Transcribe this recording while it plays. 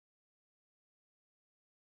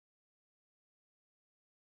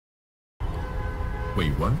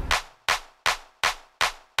Wait, what?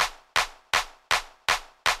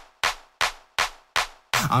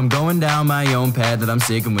 I'm going down my own path that I'm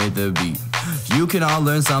sticking with the beat. You can all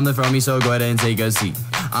learn something from me, so go ahead and take a seat.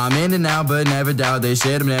 I'm in and out, but never doubt this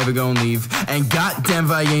shit, I'm never gonna leave. And goddamn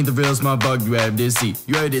if I ain't the real smart bug, you have this seat.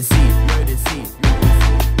 You heard it seat, you heard it seat.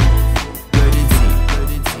 You heard it seat, you heard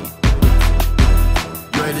it seat.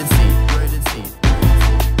 You heard it seat, you heard it seat.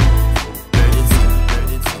 You heard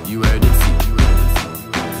it seat, you heard it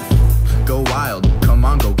seat. Go wild, come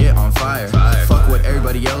on, go get on fire. Fuck what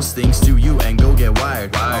everybody else thinks, do you and go get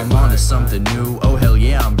wired. I'm on to something new, oh hell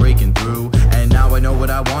yeah, I'm breaking through. And now I know what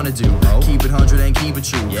I wanna do, keep it 100 and keep it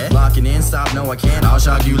true. Locking in, stop, no I can't, I'll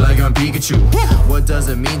shock you like I'm Pikachu. What does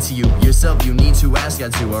it mean to you? Yourself you need to ask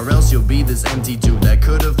that too, or else you'll be this empty dude that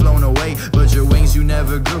could have flown away, but your wings you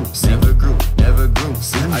never grew. Never grew, never grew.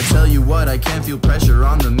 I tell you what, I can feel pressure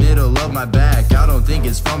on the middle of my back. I don't think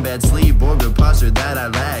it's from bad sleep or good posture that I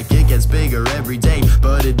lack. It gets bigger every day,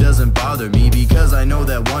 but it doesn't bother me, because I know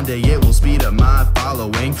that one day it will speed up my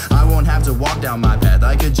following. I won't have to walk down my path,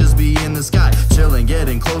 I could just be in the sky, chilling,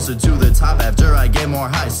 getting closer to the top after I get more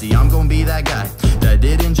high. See, I'm gonna be that guy that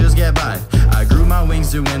didn't just get by. I grew my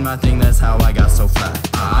wings doing my thing, that's how I got so fly.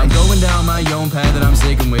 I'm going down my own path and I'm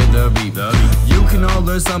sticking with the beat. You can all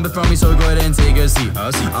learn something from me, so go ahead and take a seat.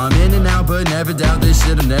 I'm in and out, but never doubt this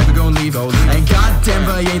shit, I'm never gonna leave. And goddamn if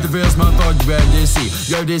I ain't the real motherfucker, you have this seat.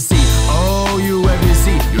 You have this seat. Oh, you have this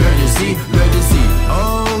seat. You have this seat. You have this seat.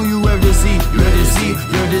 Oh, you have this seat. You have this seat. You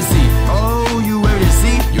have this seat. Oh, you have this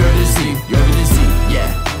seat. You have this seat. You have this seat. Yeah,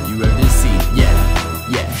 you have this seat. Yeah,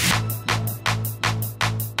 yeah.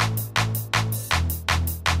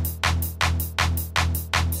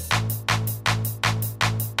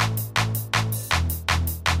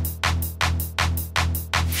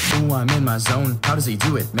 Ooh, I'm in my zone. How does he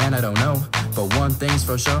do it? Man, I don't know. But one thing's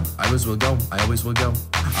for sure, I always will go, I always will go.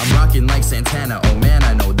 I'm rocking like Santana, oh man,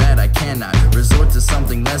 I know that I cannot resort to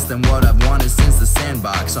something less than what I've wanted since the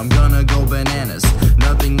sandbox. I'm gonna go bananas,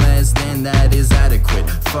 nothing less than that is adequate.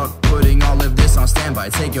 Fuck putting all of this on standby,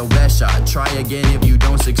 take your best shot. Try again if you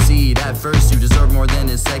don't succeed at first. You deserve more than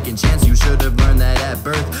a second chance, you should have learned that at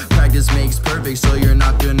birth. Practice makes perfect, so you're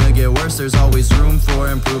not gonna get worse. There's always room for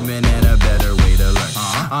improvement and a better way to learn.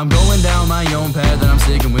 I'm going down my own path and I'm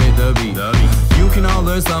sticking with the beat. You can all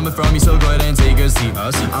learn something from me, so go ahead and take a seat.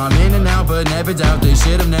 I'm in and out, but never doubt this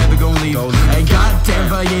shit, I'm never gonna leave. And goddamn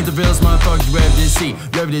if I ain't the real motherfucker, you have this seat.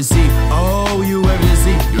 You have this seat. Oh, you have this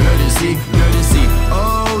seat. You have this seat. You have this seat.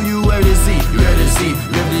 Oh, you have this seat. You have this seat. You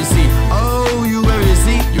have this seat. Oh, you have this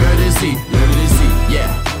seat. You have this seat. You have this seat. Yeah,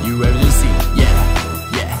 you have this seat. Yeah.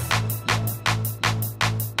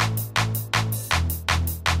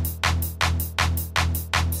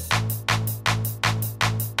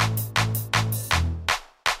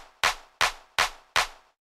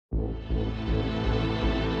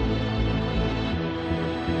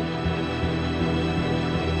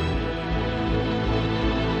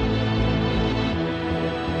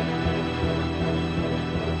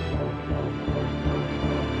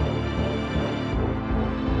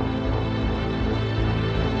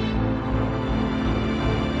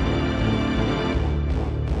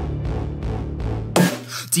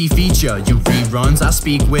 Defeat ya, you reruns, I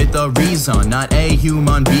speak with a reason, not a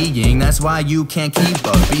human being, that's why you can't keep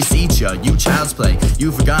up. Beseech ya, you child's play,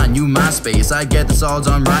 you've forgotten you my space. I get this all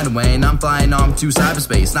done right away and I'm flying on to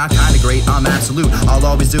cyberspace. Not kinda great, I'm absolute, I'll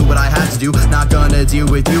always do what I have to do. Not gonna deal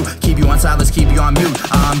with you, keep you on silence, keep you on mute.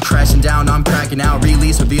 I'm crashing down, I'm cracking out,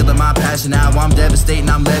 release, revealing my passion now. I'm devastating,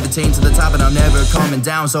 I'm levitating to the top and I'm never coming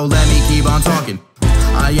down. So let me keep on talking,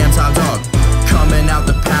 I am top dog. Coming out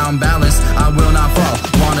the pound balance, I will not fall.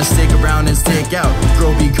 Wanna stick around and stick out,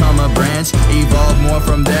 grow, become a branch, evolve more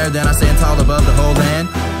from there, then I stand tall above the whole land.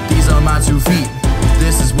 These are my 2 feet,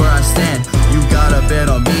 this is where I stand. You gotta bet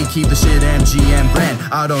on me, keep the shit MGM brand.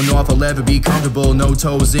 I don't know if I'll ever be comfortable, no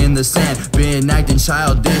toes in the sand. Been acting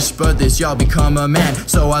childish, but this y'all become a man.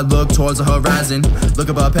 So I look towards the horizon, look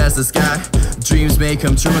above past the sky. Dreams may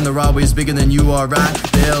come true and they're always bigger than you or I.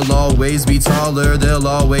 They'll always be taller, they'll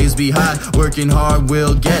always be high. Working hard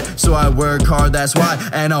will get, so I work hard, that's why.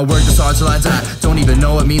 And I'll work this hard till I die. Don't even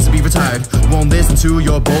know what it means to be retired. Won't listen to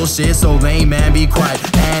your bullshit, so lame man, be quiet.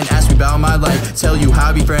 And ask me about my life, tell you how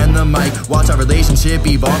I befriend the mic. Watch our relationship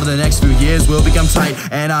evolve, in the next few years we'll become tight.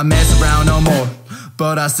 And I mess around no more,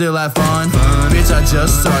 but I still have fun. Bitch, I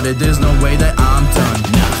just started, there's no way that I'm done.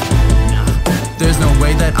 There's no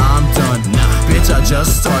way that I'm done. Bitch, I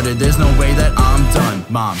just started, there's no way that I'm done.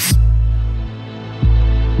 Moms.